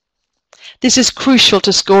comparisons. This is crucial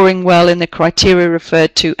to scoring well in the criteria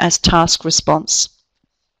referred to as task response.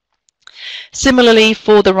 Similarly,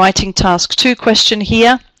 for the writing task 2 question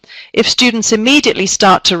here, if students immediately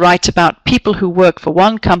start to write about people who work for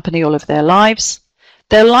one company all of their lives,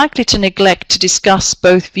 they're likely to neglect to discuss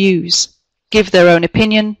both views, give their own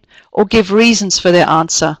opinion, or give reasons for their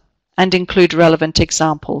answer, and include relevant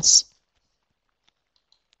examples.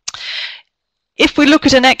 If we look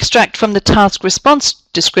at an extract from the task response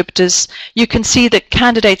descriptors, you can see that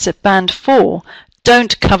candidates at Band 4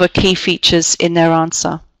 don't cover key features in their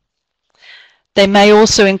answer. They may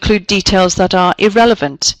also include details that are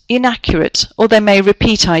irrelevant, inaccurate, or they may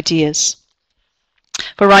repeat ideas.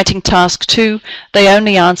 For writing task 2, they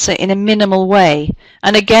only answer in a minimal way,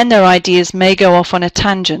 and again their ideas may go off on a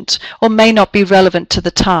tangent or may not be relevant to the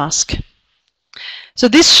task. So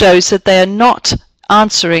this shows that they are not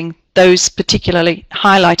answering those particularly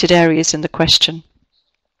highlighted areas in the question.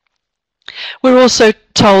 We're also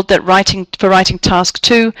told that for writing task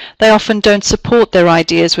 2, they often don't support their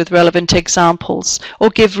ideas with relevant examples or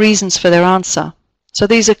give reasons for their answer. So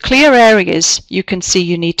these are clear areas you can see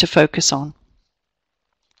you need to focus on.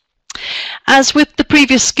 As with the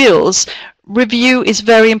previous skills, review is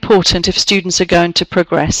very important if students are going to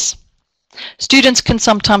progress. Students can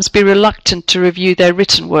sometimes be reluctant to review their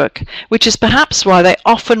written work, which is perhaps why they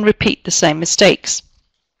often repeat the same mistakes.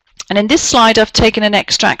 And in this slide, I've taken an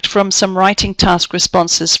extract from some writing task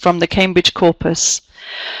responses from the Cambridge corpus.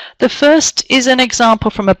 The first is an example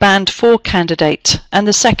from a Band 4 candidate, and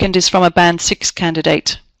the second is from a Band 6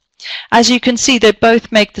 candidate. As you can see, they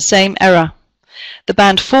both make the same error. The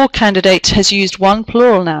Band 4 candidate has used one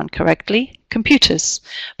plural noun correctly, computers,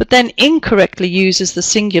 but then incorrectly uses the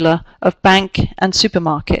singular of bank and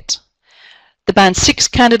supermarket. The Band 6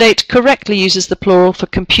 candidate correctly uses the plural for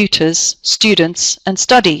computers, students, and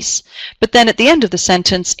studies, but then at the end of the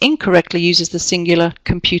sentence incorrectly uses the singular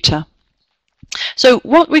computer. So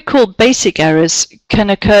what we call basic errors can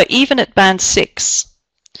occur even at Band 6.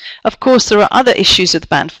 Of course, there are other issues with the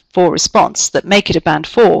Band 4 response that make it a Band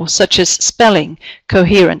 4, such as spelling,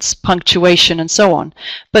 coherence, punctuation, and so on.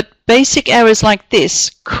 But basic errors like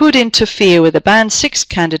this could interfere with a Band 6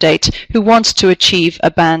 candidate who wants to achieve a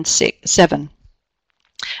Band 7,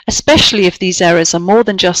 especially if these errors are more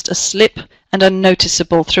than just a slip and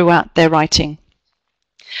unnoticeable throughout their writing.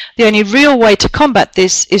 The only real way to combat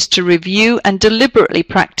this is to review and deliberately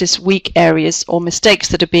practice weak areas or mistakes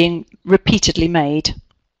that are being repeatedly made.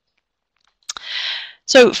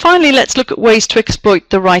 So finally, let's look at ways to exploit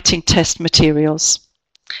the writing test materials.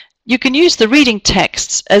 You can use the reading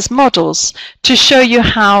texts as models to show you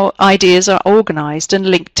how ideas are organized and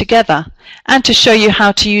linked together, and to show you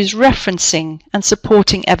how to use referencing and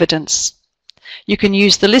supporting evidence. You can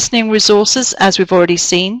use the listening resources, as we've already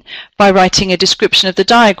seen, by writing a description of the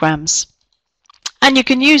diagrams. And you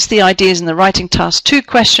can use the ideas in the writing task 2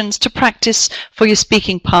 questions to practice for your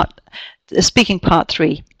speaking part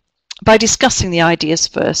 3 by discussing the ideas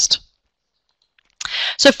first.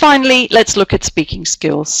 So finally, let's look at speaking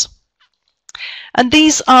skills. And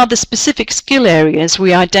these are the specific skill areas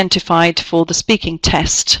we identified for the speaking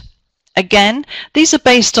test. Again, these are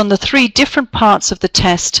based on the 3 different parts of the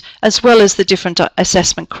test as well as the different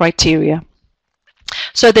assessment criteria.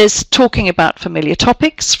 So there's talking about familiar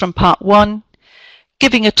topics from part 1,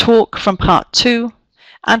 giving a talk from part 2,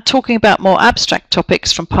 and talking about more abstract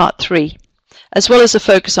topics from part 3, as well as a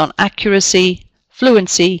focus on accuracy,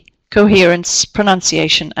 fluency, coherence,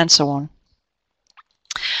 pronunciation, and so on.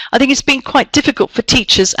 I think it's been quite difficult for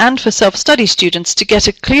teachers and for self-study students to get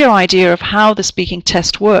a clear idea of how the speaking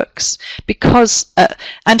test works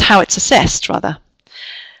and how it's assessed, rather.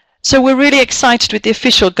 So we're really excited with the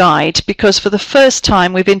official guide because for the first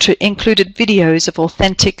time we've included videos of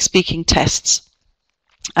authentic speaking tests.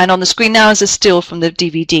 And on the screen now is a still from the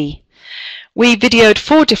DVD. We videoed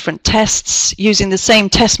 4 different tests using the same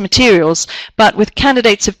test materials, but with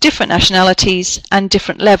candidates of different nationalities and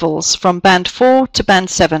different levels, from Band 4 to Band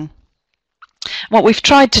 7. What we've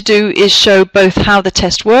tried to do is show both how the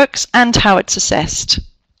test works and how it's assessed.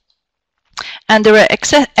 And there are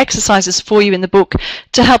exercises for you in the book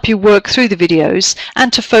to help you work through the videos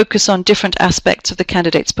and to focus on different aspects of the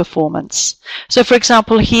candidate's performance. So for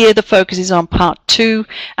example, here the focus is on part 2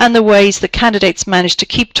 and the ways the candidates manage to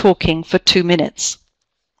keep talking for 2 minutes.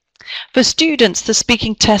 For students, the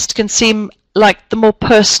speaking test can seem like the more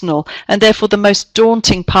personal and therefore the most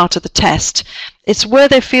daunting part of the test. It's where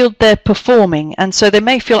they feel they're performing, and so they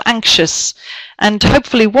may feel anxious, and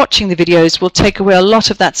hopefully watching the videos will take away a lot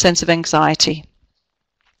of that sense of anxiety.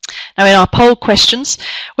 Now, in our poll questions,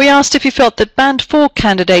 we asked if you felt that Band 4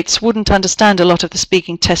 candidates wouldn't understand a lot of the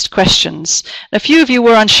speaking test questions. A few of you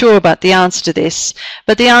were unsure about the answer to this,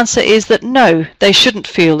 but the answer is that no, they shouldn't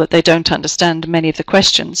feel that they don't understand many of the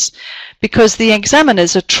questions, because the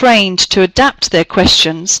examiners are trained to adapt their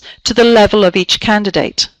questions to the level of each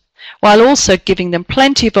candidate, while also giving them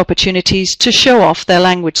plenty of opportunities to show off their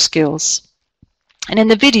language skills. And in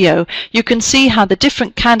the video, you can see how the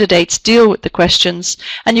different candidates deal with the questions,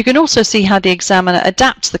 and you can also see how the examiner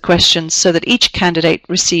adapts the questions so that each candidate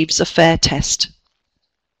receives a fair test.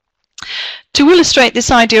 To illustrate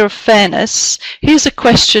this idea of fairness, here's a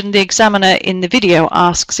question the examiner in the video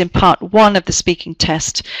asks in part 1 of the speaking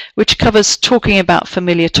test, which covers talking about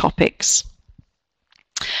familiar topics.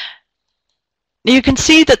 You can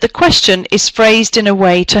see that the question is phrased in a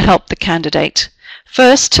way to help the candidate.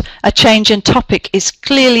 First, a change in topic is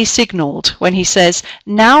clearly signalled when he says,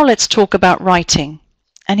 "Now let's talk about writing."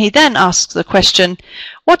 And he then asks the question,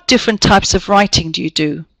 "What different types of writing do you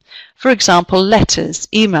do?" For example, letters,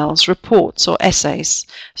 emails, reports, or essays.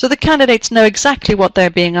 So the candidates know exactly what they're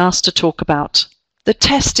being asked to talk about. The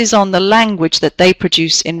test is on the language that they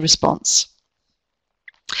produce in response.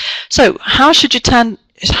 So how should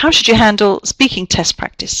you handle speaking test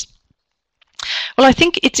practice? Well, I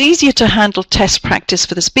think it's easier to handle test practice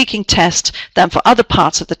for the speaking test than for other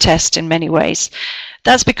parts of the test in many ways.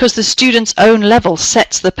 That's because the student's own level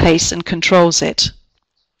sets the pace and controls it.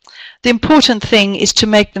 The important thing is to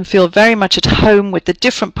make them feel very much at home with the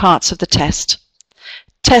different parts of the test.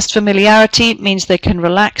 Test familiarity means they can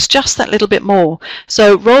relax just that little bit more,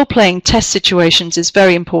 so role-playing test situations is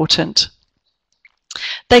very important.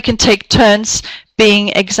 They can take turns being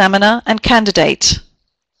examiner and candidate.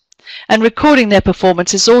 And recording their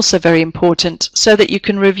performance is also very important so that you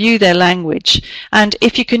can review their language, and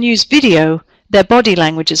if you can use video, their body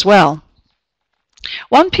language as well.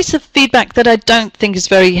 One piece of feedback that I don't think is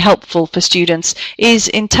very helpful for students is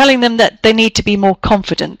in telling them that they need to be more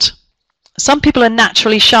confident. Some people are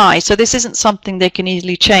naturally shy, so this isn't something they can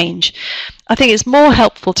easily change. I think it's more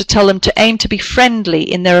helpful to tell them to aim to be friendly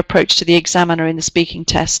in their approach to the examiner in the speaking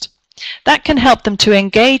test. That can help them to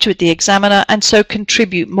engage with the examiner and so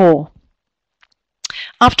contribute more.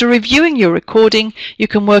 After reviewing your recording, you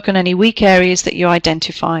can work on any weak areas that you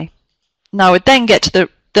identify. Now I would then get to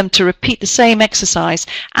them to repeat the same exercise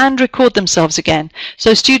and record themselves again,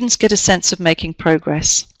 so students get a sense of making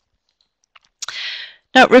progress.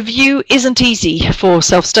 Now, review isn't easy for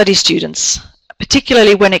self-study students,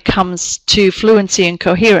 particularly when it comes to fluency and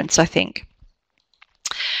coherence, I think.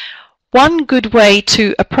 One good way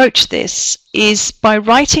to approach this is by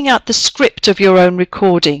writing out the script of your own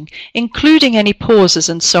recording, including any pauses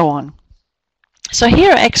and so on. So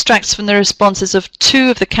here are extracts from the responses of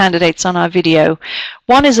two of the candidates on our video.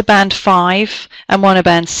 One is a band 5 and one a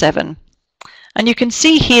band 7. And you can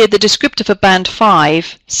see here the descriptor for band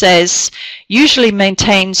 5 says, usually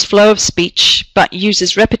maintains flow of speech but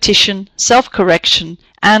uses repetition, self-correction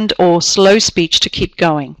and or slow speech to keep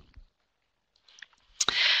going.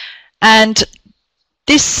 And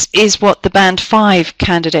this is what the band 5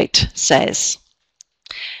 candidate says.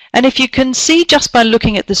 And if you can see just by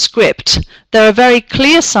looking at the script, there are very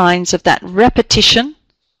clear signs of that repetition.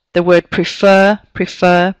 The word prefer,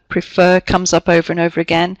 prefer, prefer comes up over and over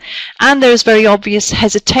again. And there is very obvious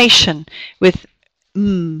hesitation with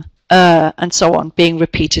and so on being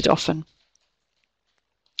repeated often.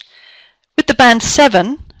 With the band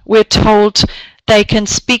 7, we're told they can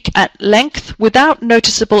speak at length without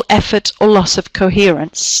noticeable effort or loss of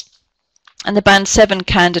coherence. And the band 7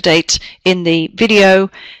 candidate in the video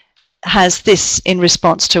has this in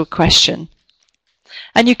response to a question.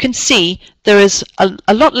 And you can see there is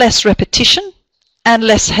a lot less repetition and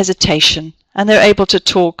less hesitation, and they're able to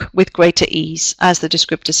talk with greater ease, as the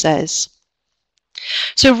descriptor says.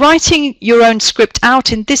 So writing your own script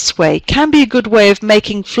out in this way can be a good way of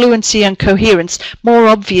making fluency and coherence more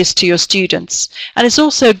obvious to your students. And it's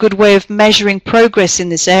also a good way of measuring progress in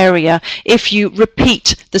this area if you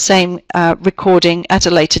repeat the same recording at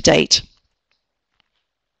a later date.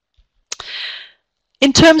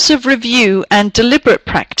 In terms of review and deliberate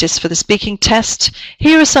practice for the speaking test,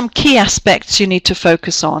 here are some key aspects you need to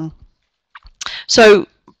focus on. So,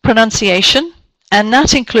 pronunciation, and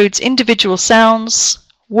that includes individual sounds,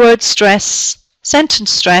 word stress,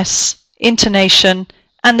 sentence stress, intonation,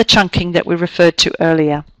 and the chunking that we referred to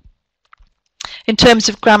earlier. In terms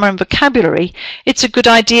of grammar and vocabulary, it's a good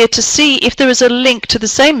idea to see if there is a link to the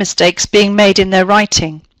same mistakes being made in their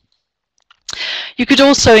writing. You could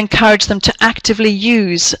also encourage them to actively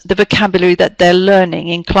use the vocabulary that they're learning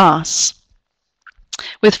in class.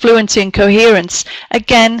 With fluency and coherence,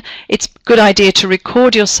 again, it's a good idea to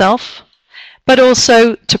record yourself, but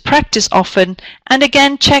also to practice often, and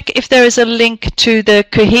again check if there is a link to the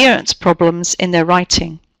coherence problems in their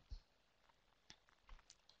writing.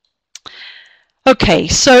 Okay,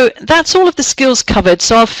 so that's all of the skills covered,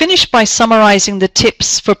 so I'll finish by summarizing the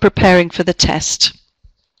tips for preparing for the test.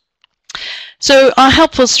 So our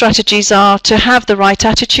helpful strategies are to have the right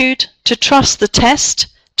attitude, to trust the test,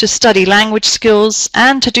 to study language skills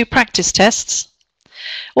and to do practice tests.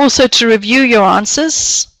 Also to review your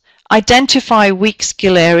answers, identify weak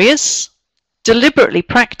skill areas, deliberately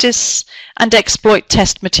practice and exploit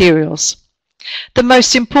test materials. The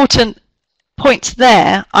most important points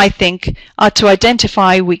there, I think, are to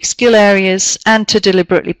identify weak skill areas and to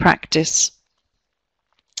deliberately practice.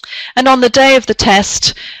 And on the day of the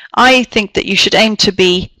test, I think that you should aim to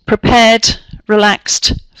be prepared,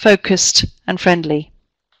 relaxed, focused, and friendly.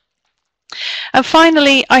 And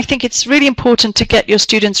finally, I think it's really important to get your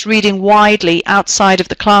students reading widely outside of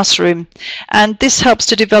the classroom, and this helps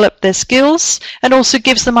to develop their skills and also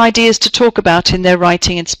gives them ideas to talk about in their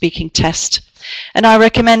writing and speaking test. And I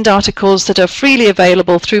recommend articles that are freely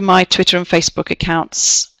available through my Twitter and Facebook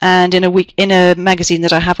accounts and in a magazine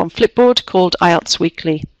that I have on Flipboard called IELTS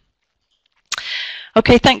Weekly.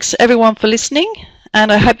 Okay, thanks everyone for listening,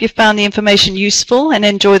 and I hope you found the information useful and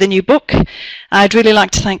enjoy the new book. I'd really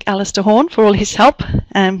like to thank Alistair Horn for all his help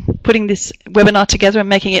putting this webinar together and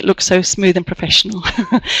making it look so smooth and professional.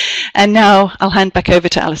 And now I'll hand back over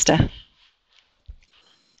to Alistair.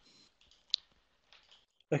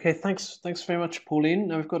 Okay, thanks very much, Pauline.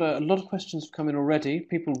 Now we've got a lot of questions come in already.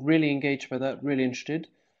 People really engaged by that, really interested.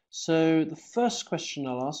 So the first question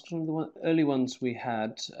I'll ask, from the early ones we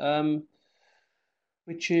had,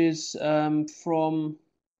 which is from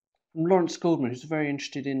Lawrence Goldman, who's very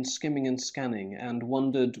interested in skimming and scanning and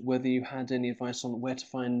wondered whether you had any advice on where to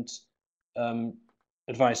find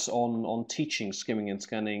advice on teaching skimming and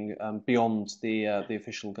scanning beyond the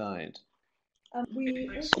official guide?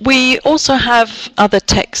 We also have other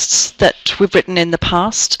texts that we've written in the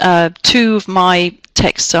past. Two of my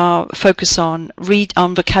texts are focus on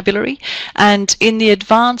vocabulary, and in the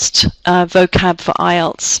advanced vocab for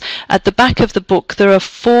IELTS, at the back of the book there are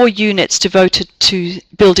 4 units devoted to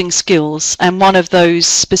building skills, and one of those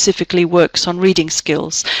specifically works on reading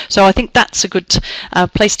skills. So I think that's a good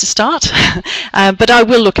place to start. But I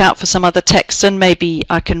will look out for some other texts, and maybe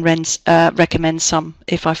I can recommend some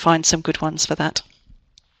if I find some good ones for that.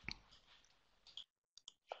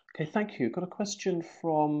 Okay, thank you. Got a question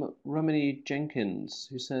from Romany Jenkins,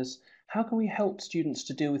 who says, how can we help students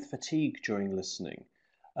to deal with fatigue during listening?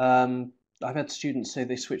 I've had students say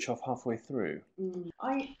they switch off halfway through.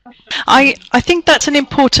 I think that's an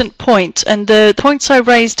important point, and the points I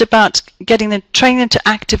raised about training them to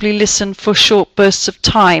actively listen for short bursts of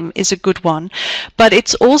time is a good one, but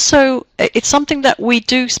it's something that we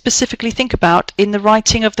do specifically think about in the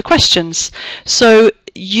writing of the questions. So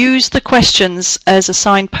use the questions as a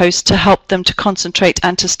signpost to help them to concentrate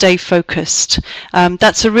and to stay focused.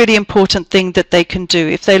 That's a really important thing that they can do.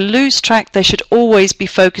 If they lose track, they should always be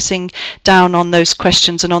focusing down on those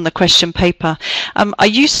questions and on the question paper. I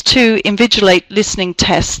used to invigilate listening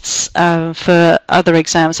tests for other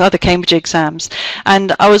exams, other Cambridge exams,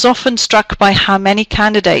 and I was often struck by how many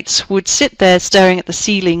candidates would sit there staring at the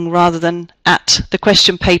ceiling rather than at the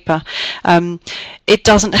question paper. It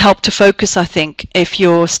doesn't help to focus, I think, if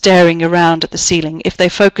you're staring around at the ceiling. If they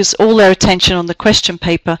focus all their attention on the question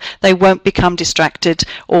paper, they won't become distracted,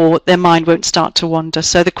 or their mind won't start to wander.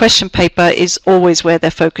 So the question paper is always where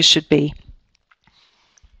their focus should be.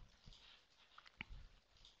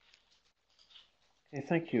 Okay,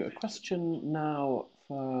 thank you. A question now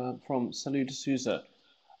from Salou de Souza.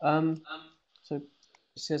 So it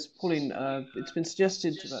says, Pauline, it's been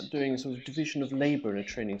suggested about doing a sort of division of labour in a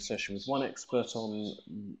training session with one expert on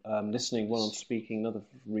listening, one on speaking, another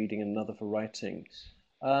for reading, and another for writing.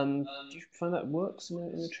 Do you find that works in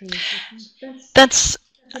a training session?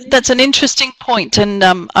 That's an interesting point, and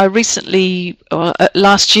I recently, or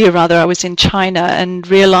last year rather, I was in China and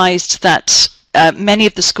realised that many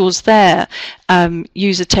of the schools there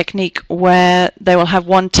use a technique where they will have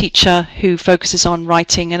one teacher who focuses on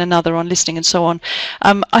writing and another on listening and so on.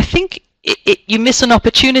 I think you miss an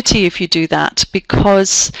opportunity if you do that,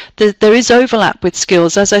 because there is overlap with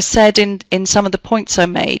skills, as I said in some of the points I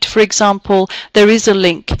made. For example, there is a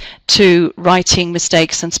link to writing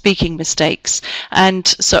mistakes and speaking mistakes, and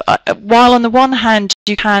so while on the one hand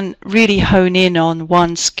you can really hone in on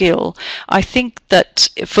one skill, I think that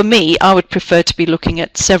for me I would prefer to be looking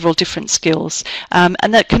at several different skills,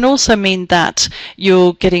 and that can also mean that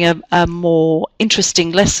you're getting a more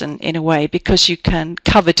interesting lesson in a way, because you can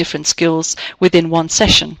cover different skills within one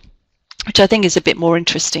session, which I think is a bit more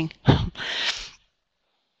interesting.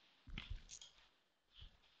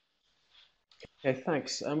 Okay,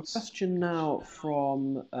 thanks. Question now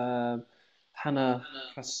from Hannah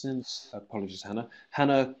Krasilnik,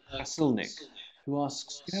 who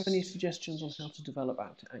asks, do you have any suggestions on how to develop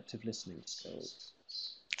active listening skills?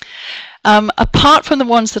 Apart from the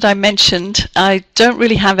ones that I mentioned, I don't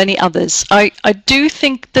really have any others. I do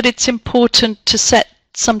think that it's important to set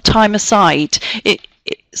some time aside.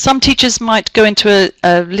 Some teachers might go into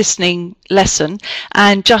a listening lesson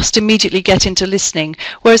and just immediately get into listening,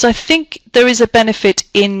 whereas I think there is a benefit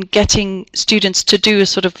in getting students to do a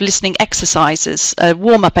sort of listening exercises,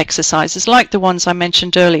 warm-up exercises like the ones I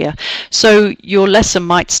mentioned earlier. So your lesson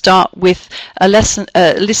might start with a lesson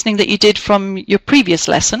listening that you did from your previous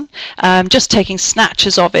lesson, just taking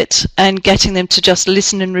snatches of it and getting them to just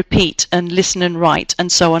listen and repeat and listen and write and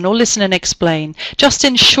so on, or listen and explain, just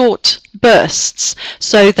in short bursts,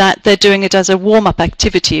 so that they're doing it as a warm-up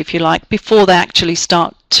activity, if you like, before they actually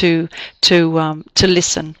start to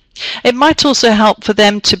listen. It might also help for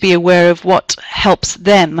them to be aware of what helps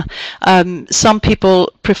them. Some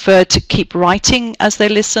people prefer to keep writing as they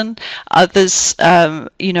listen. Others,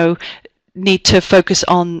 need to focus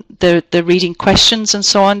on the reading questions and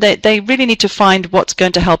so on. They really need to find what's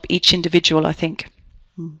going to help each individual, I think.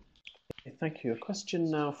 Thank you. A question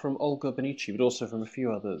now from Olga Benici, but also from a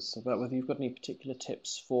few others, about whether you've got any particular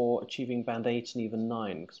tips for achieving band 8 and even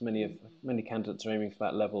 9, because many candidates are aiming for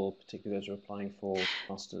that level, particularly those who are applying for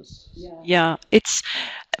masters. Yeah, it's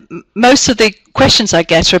most of the questions I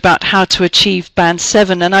get are about how to achieve band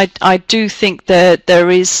 7, and I do think that there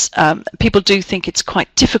is people do think it's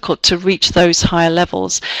quite difficult to reach those higher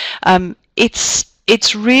levels.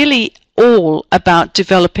 It's really all about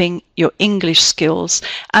developing your English skills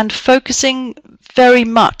and focusing very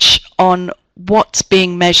much on what's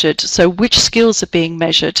being measured, so which skills are being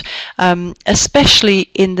measured, especially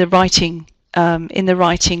in the writing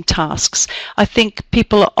tasks. I think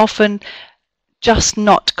people are often just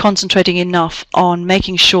not concentrating enough on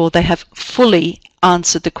making sure they have fully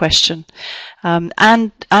answered the question,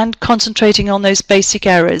 and concentrating on those basic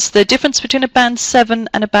errors. The difference between a band 7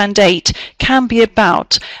 and a band 8 can be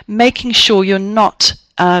about making sure you're not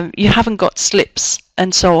you haven't got slips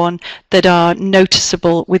and so on that are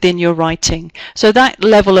noticeable within your writing. So that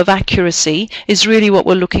level of accuracy is really what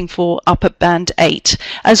we're looking for up at band 8,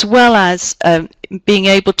 as well as being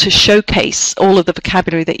able to showcase all of the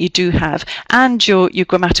vocabulary that you do have and your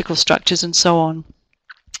grammatical structures and so on.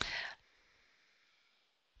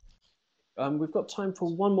 We've got time for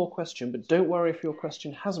one more question, but don't worry if your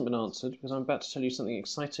question hasn't been answered, because I'm about to tell you something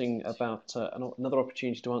exciting about another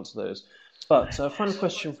opportunity to answer those. But final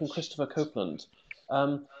question from Christopher Copeland.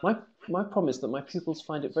 My problem is that my pupils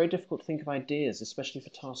find it very difficult to think of ideas, especially for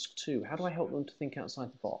task 2. How do I help them to think outside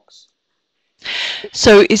the box?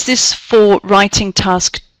 So is this for writing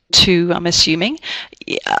task 2, I'm assuming?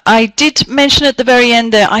 I did mention at the very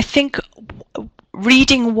end there, I think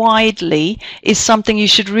reading widely is something you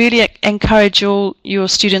should really encourage your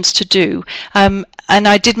students to do. And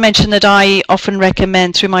I did mention that I often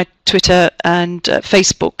recommend through my Twitter and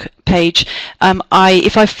Facebook page,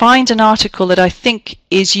 if I find an article that I think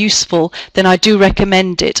is useful, then I do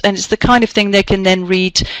recommend it. And it's the kind of thing they can then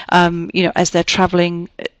read, as they're traveling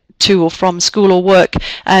to or from school or work,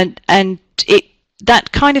 and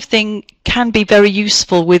that kind of thing can be very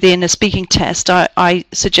useful within a speaking test. I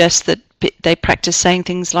suggest that they practice saying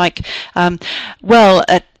things like,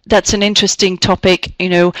 that's an interesting topic,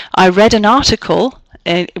 I read an article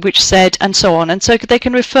which said, and so on, and so they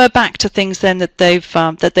can refer back to things then that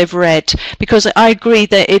they've read, because I agree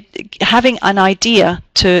that having an idea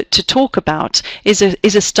to talk about is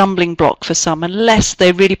a stumbling block for some, unless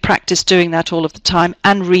they really practice doing that all of the time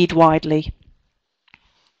and read widely.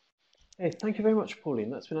 Hey, thank you very much,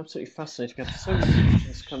 Pauline. That's been absolutely fascinating. We have so many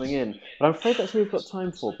questions coming in, but I'm afraid that's all we've got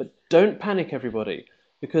time for. But don't panic, everybody,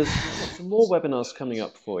 because we've got some more webinars coming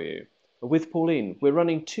up for you with Pauline. We're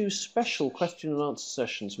running 2 special question and answer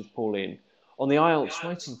sessions with Pauline on the IELTS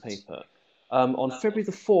writing paper on February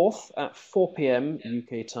the 4th at 4 p.m.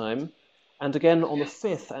 UK time, and again on the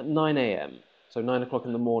 5th at 9 a.m., so 9 o'clock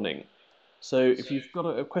in the morning. So if you've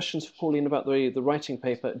got questions for Pauline about the writing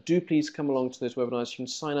paper, do please come along to those webinars. You can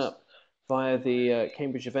sign up via the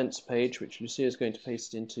Cambridge events page, which Lucia is going to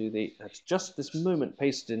paste into just this moment,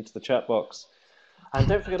 pasted into the chat box. And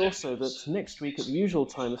don't forget also that next week at the usual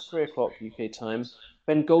time of 3 o'clock UK time,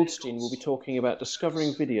 Ben Goldstein will be talking about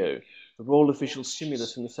discovering video, the role of visual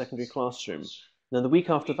stimulus in the secondary classroom. Then the week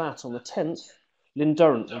after that, on the 10th, Lynn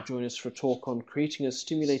Durrant will join us for a talk on creating a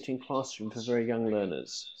stimulating classroom for very young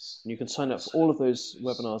learners. And you can sign up for all of those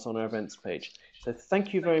webinars on our events page. So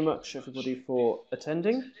thank you very much, everybody, for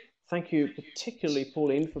attending. Thank you particularly,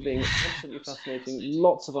 Pauline, for being absolutely fascinating.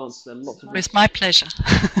 Lots of answers and lots of... It's my pleasure.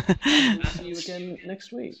 See you again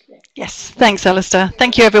next week. Yes, thanks, Alistair.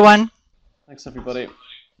 Thank you, everyone. Thanks, everybody.